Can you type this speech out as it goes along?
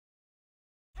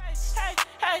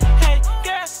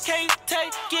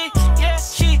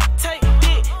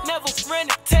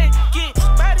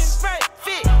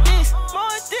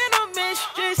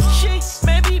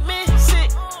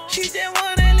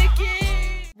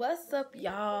What's up,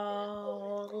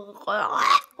 y'all? That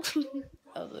was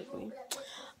ugly.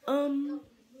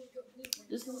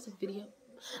 This is a video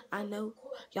I know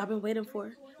y'all been waiting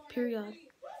for. Period.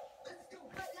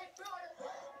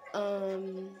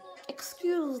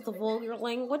 Excuse the vulgar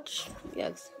language.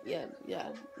 Yes, yeah.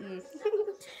 That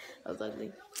was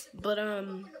ugly. But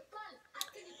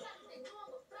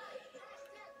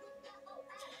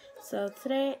so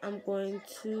today I'm going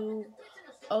to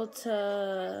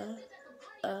Ulta.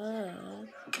 I'm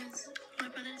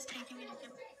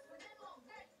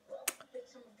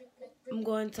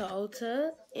going to Ulta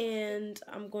and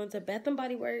I'm going to Bath and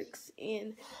Body Works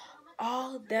and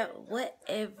all that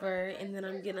whatever, and then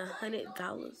I'm getting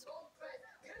 $100.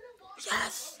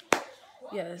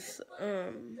 Yes.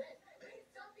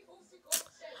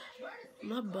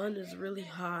 My bun is really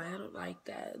high. I don't like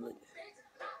that.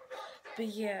 But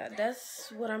yeah,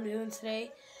 that's what I'm doing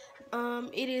today.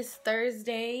 It is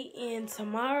Thursday, and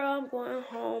tomorrow I'm going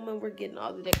home, and we're getting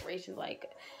all the decorations like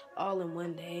all in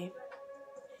one day.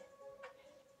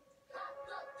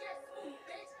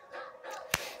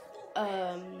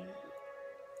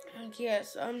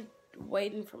 Yes, I'm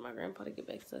waiting for my grandpa to get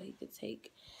back so he could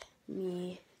take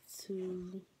me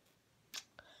to,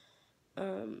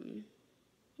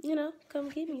 you know, come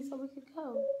get me so we could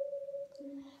go.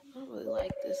 I don't really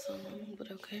like this song, but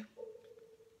okay.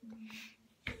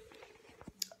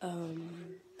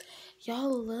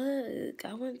 Y'all look,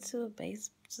 I went to a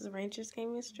Rangers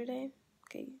game yesterday.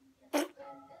 Okay. But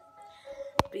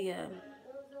yeah.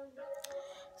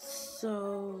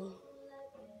 So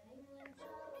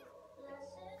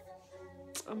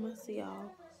I'm gonna see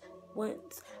y'all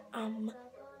once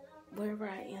wherever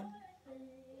I am.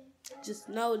 Just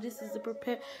know this is a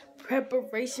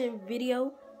preparation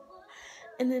video.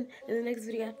 And then in the next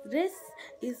video after this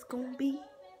is gonna be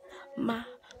my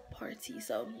party.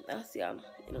 So I'll see y'all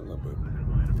in a little bit.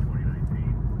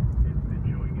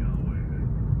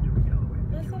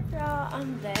 What's up, y'all?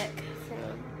 I'm back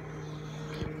from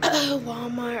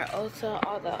Walmart, Ulta,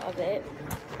 all that.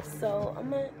 So I'm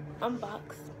gonna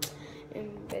unbox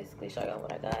and basically show y'all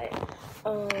what I got.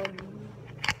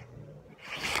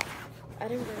 I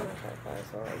didn't bring my tripod,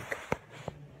 so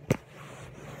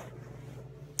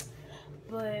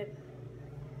but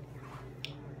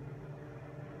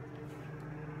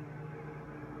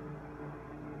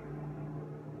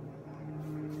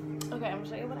okay, I'm gonna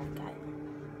show you what I got.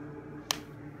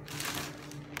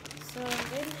 So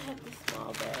they didn't have the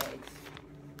small bags.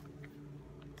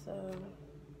 So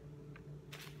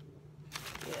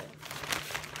yeah,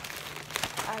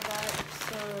 I got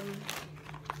some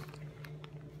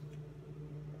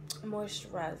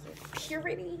moisturizer,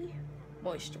 Purity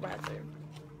moisturizer.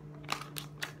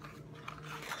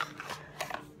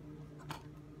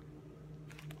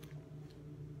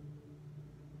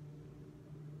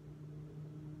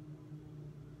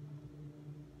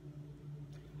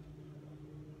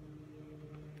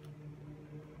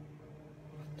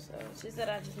 So she said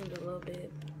I just need a little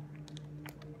bit.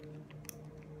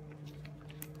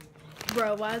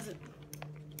 Bro, why is it?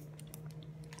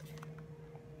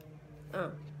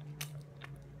 Oh.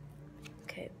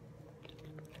 Okay.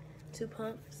 2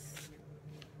 pumps.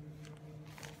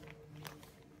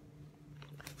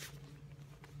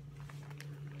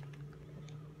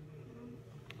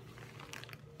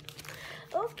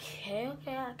 Okay, I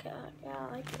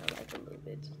like it a little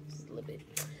bit, just a little bit.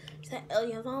 That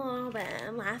aliens on, but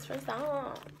it lasts for so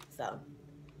long. So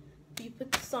you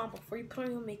put this on before you put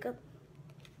on your makeup.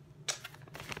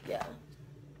 Yeah.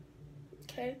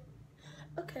 Okay.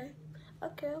 I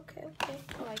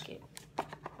like it.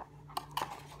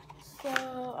 So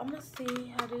I'm gonna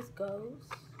see how this goes.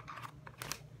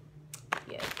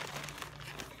 Yeah.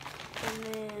 And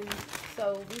then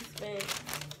so we spent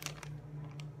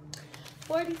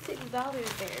 $46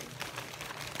 there.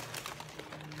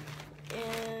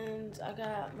 And I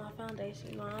got my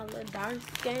foundation, my little dark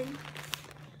skin.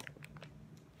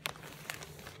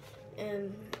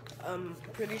 And I'm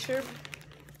pretty sure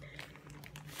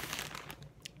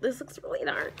this looks really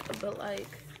dark, but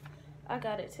like I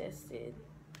got it tested.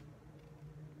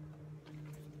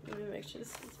 Let me make sure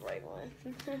this is the right one.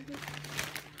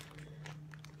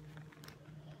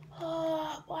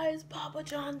 Oh, why is Papa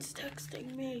John's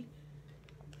texting me?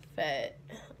 Fat.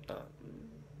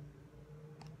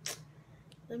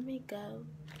 Let me go.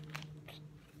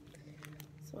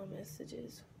 So my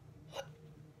messages.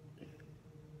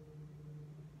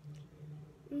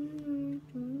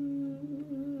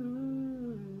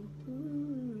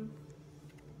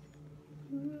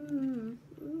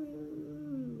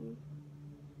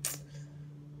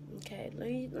 Okay, let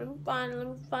me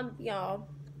find y'all.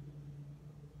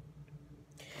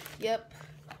 Yep,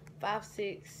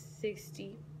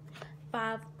 5660.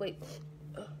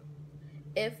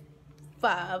 F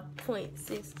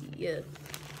 5.60. Yeah.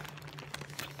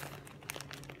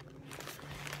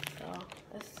 So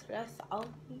that's all.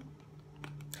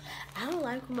 I don't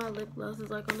like when my lip gloss is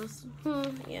like on this.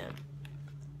 Yeah.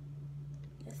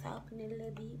 Let's open it a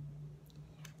little bit.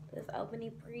 Let's open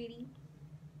it pretty.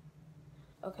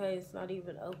 Okay, it's not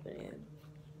even opening.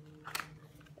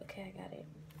 Okay, I got it.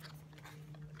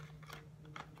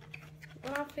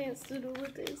 What I fancy to do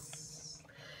with this?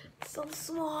 So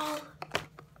small.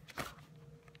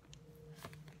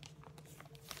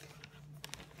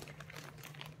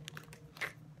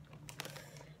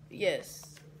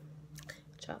 Yes.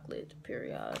 Chocolate,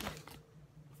 period.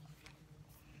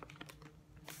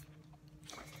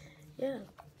 Yeah,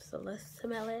 so let's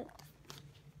smell it.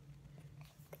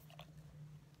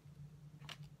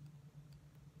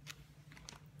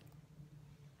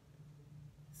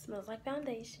 Smells like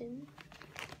foundation.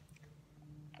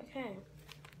 Okay.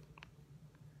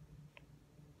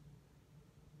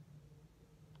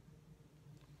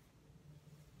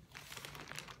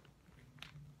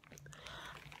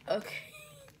 Okay.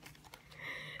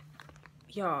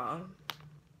 Y'all,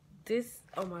 this,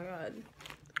 oh my God.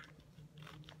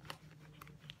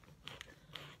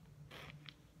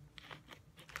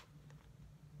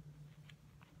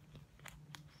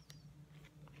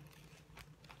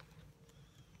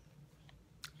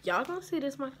 Y'all gonna see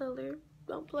this my color.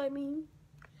 Don't play me.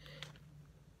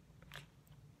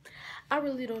 I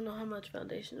really don't know how much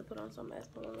foundation to put on, so I'm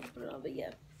asking when I'm gonna put it on, but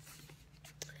yeah.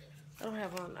 I don't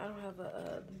have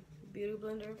a beauty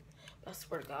blender. I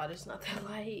swear to God, it's not that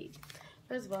light.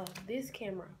 First of all, this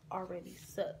camera already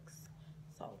sucks.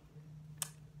 So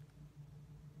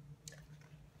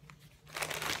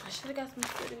I should have got some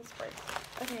setting spray.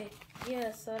 Okay,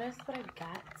 yeah, so that's what I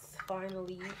got.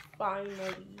 Finally.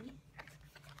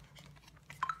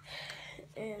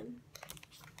 And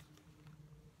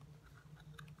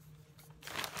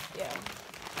yeah.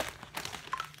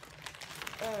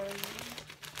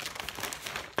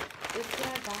 This is what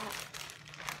I got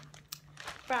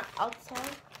from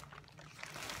outside.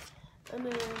 And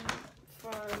then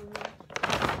from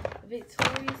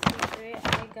Victoria's Secret, I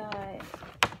got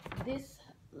this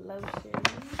lotion.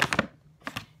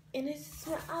 And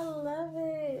I love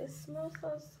it. It smells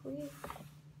so sweet.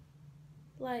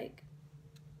 Like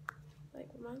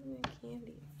reminds me of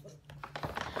candy.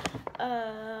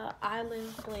 Island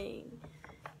Fling.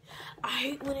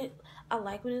 I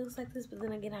like when it looks like this, but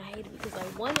then again I hate it because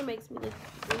like one, it makes me look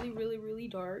really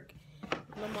dark.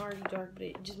 And I'm already dark, but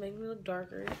it just makes me look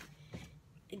darker.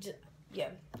 It just, yeah.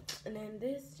 And then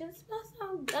this just smells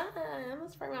so good. I'm gonna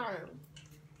spray my room.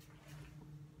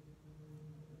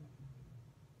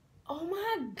 Oh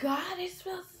my God, it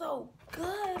smells so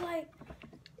good. Like,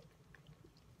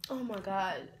 oh my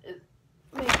God, it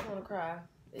makes me wanna cry.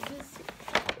 It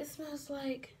smells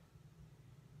like,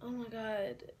 oh my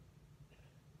God,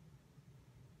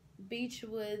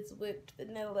 Beechwoods whipped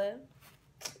vanilla,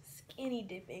 skinny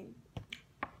dipping.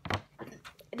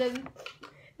 It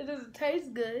doesn't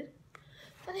taste good,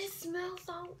 but it smells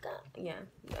so good. Yeah.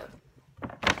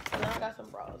 Now I got some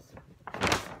bras.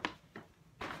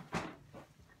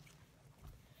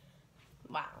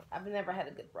 Wow, I've never had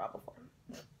a good bra before.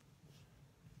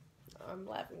 I'm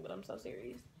laughing, but I'm so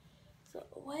serious. So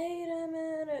wait a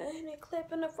minute, and it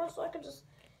clip in the front so I can just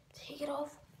take it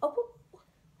off.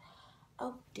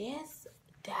 Oh, that's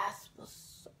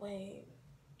what's, wait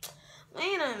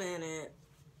a minute.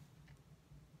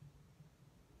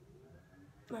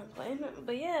 I'm playing it,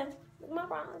 but yeah, my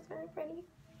bra is very pretty.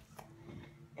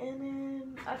 And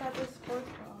then I got this sports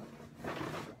bra.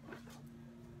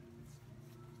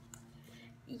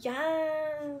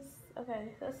 Yes.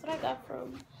 Okay, that's what I got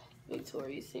from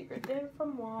Victoria's Secret. Then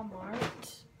from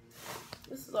Walmart,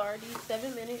 this is already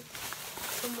 7 minutes.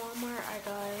 From Walmart, I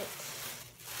got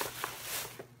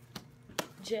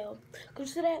gel. Go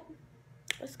to that.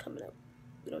 That's coming up.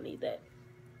 We don't need that.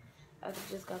 I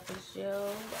just got this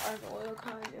gel, the argan oil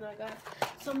kind, and I got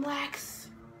some wax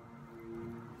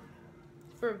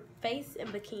for face and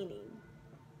bikini.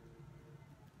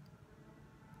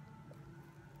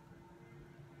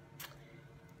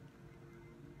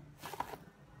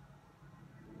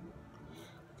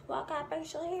 Do I got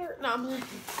facial hair? No, I'm like,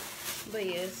 but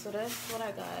yeah, so that's what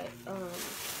I got.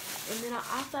 And then I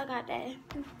also got that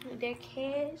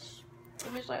cash.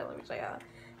 Let me show y'all,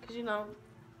 cause you know,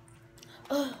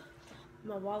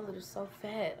 my wallet is so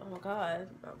fat. Oh my God,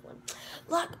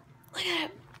 look at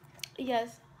that.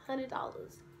 Yes,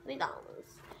 $100.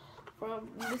 From,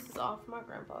 this is all from my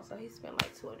grandpa, so he spent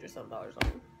like $200 something on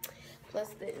me, plus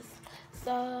this.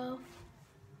 So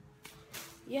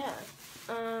yeah,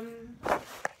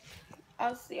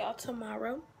 I'll see y'all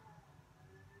tomorrow.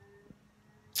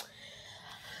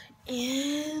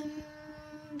 And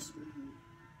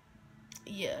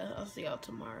yeah, I'll see y'all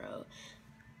tomorrow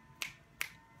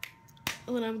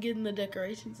when I'm getting the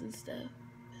decorations and stuff.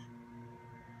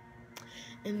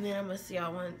 And then I'm gonna see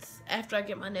y'all once after I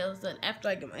get my nails done, after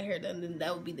I get my hair done. Then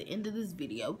that will be the end of this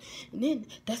video. And then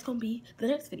that's gonna be the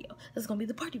next video. That's gonna be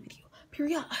the party video.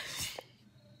 Period.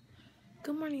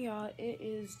 Good morning, y'all. It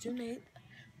is June 8th.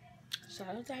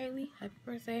 Shout out to Haley. Happy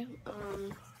birthday.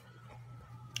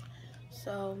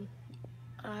 So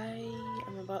I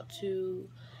am about to,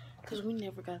 cause we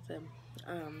never got the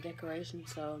decoration,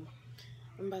 so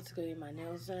I'm about to go get my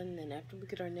nails done. And after we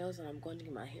get our nails done, I'm going to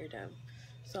get my hair done.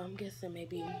 So I'm guessing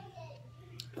maybe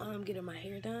while I'm getting my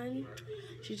hair done,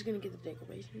 she's gonna get the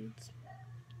decorations.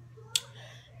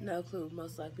 No clue,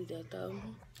 most likely that though.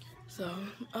 So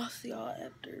I'll see y'all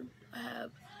after I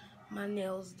have my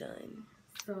nails done.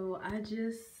 So I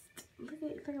just look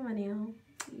at my nail.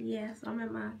 Yeah, so I'm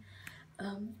at my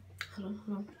hold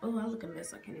on. Oh, I look a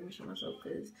mess. I can't even show myself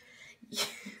because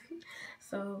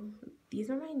so these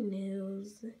are my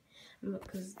nails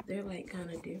because they're like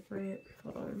kind of different.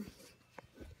 Hold on.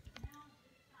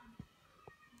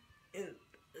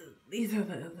 These are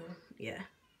the other, yeah.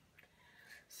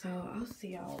 So I'll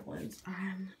see y'all once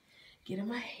I'm getting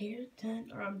my hair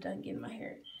done, or I'm done getting my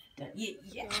hair done.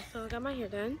 Yeah. So I got my hair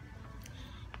done,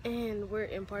 and we're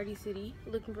in Party City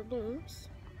looking for balloons.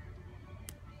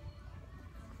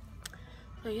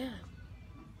 So yeah,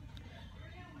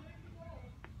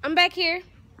 I'm back here.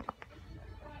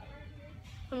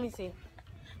 Let me see.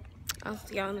 I'll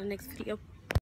see y'all in the next video.